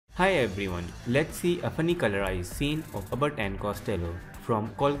Hi everyone, let's see a funny colorized scene of Abbott and Costello from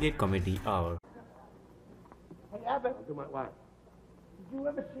Colgate Comedy Hour. Hey, Abbott. I'll do my what? Did you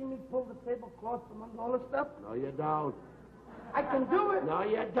ever see me pull the tablecloth from under all the stuff? No, you don't. I can do it. No,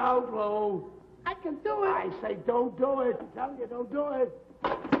 you don't, Lou. I can do it. I say don't do it. I'm telling you, don't do it.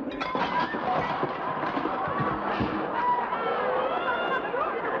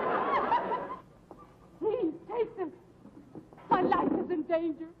 Please, take them. My life is in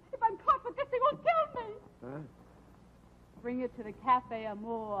danger. If I'm caught with this, they will kill me. Huh? Bring it to the Cafe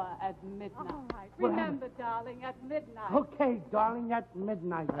Amour at midnight. All right. Remember, darling, at midnight. Okay, darling, at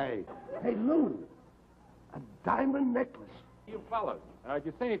midnight. Hey, Lou. A diamond necklace. You fellas, did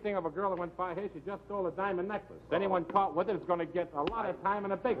you say anything of a girl that went by here? She just stole a diamond necklace. Anyone caught with it is going to get a lot of time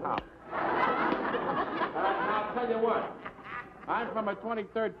in a big house. And I'll tell you what. I'm from a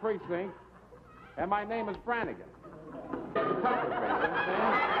 23rd precinct, and my name is Brannigan. Get in touch with me, you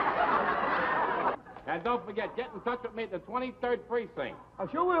understand? And don't forget, get in touch with me at the 23rd precinct. I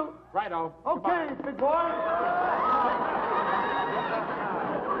sure will. Righto. Okay, big boy.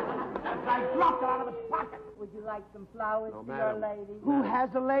 I dropped it out of his pocket. Would you like some flowers No, for your madam. lady? Who has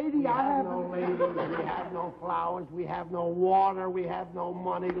a lady? We I have have no ladies. We have no flowers. We have no water. We have no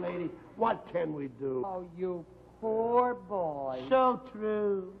money, lady. What can we do? Oh, you poor boy. So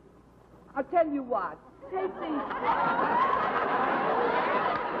true. I'll tell you what. Take these.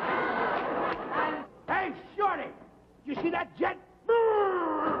 Hey, Shorty, did you see that jet?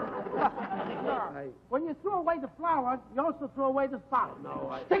 When you throw away the flowers, you also throw away the spots.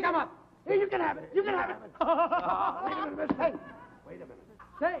 No, Stick 'em up. Here, you can have it. You can have it. Wait a minute, miss. Hey, wait a minute.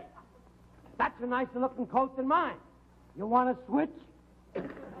 Say, that's a nicer looking coat than mine. You want to switch?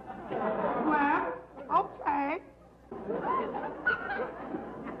 Well, okay.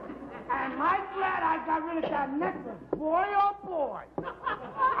 And my glad I got rid of that necklace. Boy, oh boy.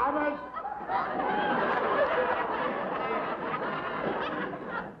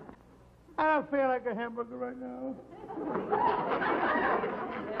 I don't feel like a hamburger right now.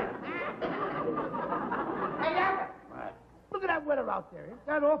 Hey, Abbott. What? Look at that weather out there. Isn't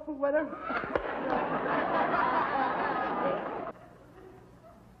that awful weather?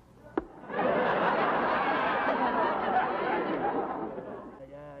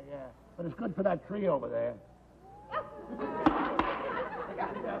 Yeah. But it's good for that tree over there.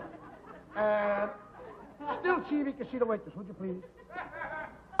 Still, Chief, you can see the waitress, would you please?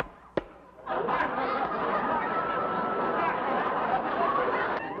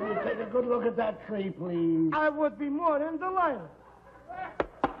 Will you take a good look at that tree, please? I would be more than delighted.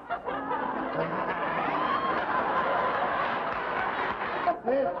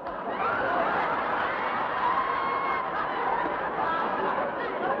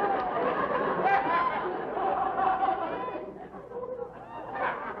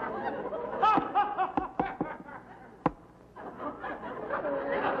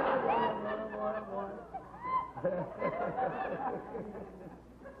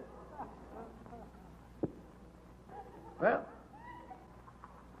 Well,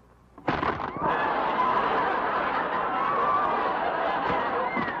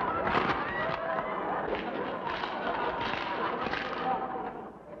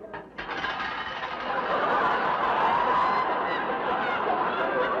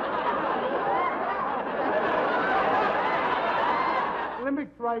 Let me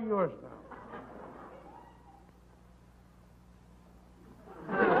try yours now.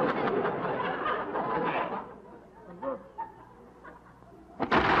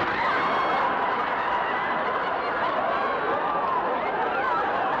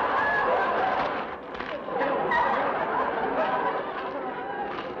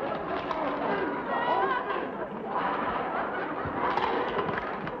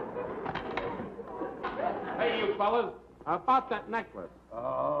 Hey, you fellas, about that necklace.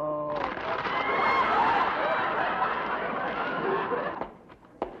 oh.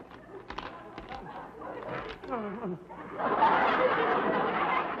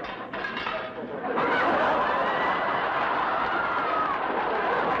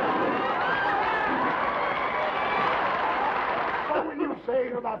 What were you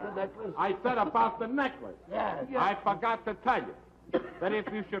saying about the necklace? I said about the necklace. Yes. I forgot to tell you that if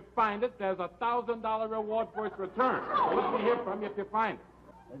you should find it, there's a $1,000 reward for its return. Let me hear from you if you find it.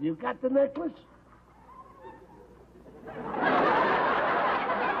 Have you got the necklace?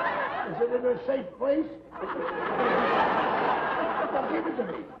 Is it in a safe place? Well, give it to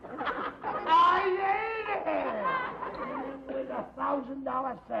me. I ate it! With a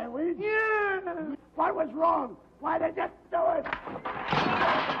 $1,000 sandwich? Yeah! What was wrong? Why did you do it?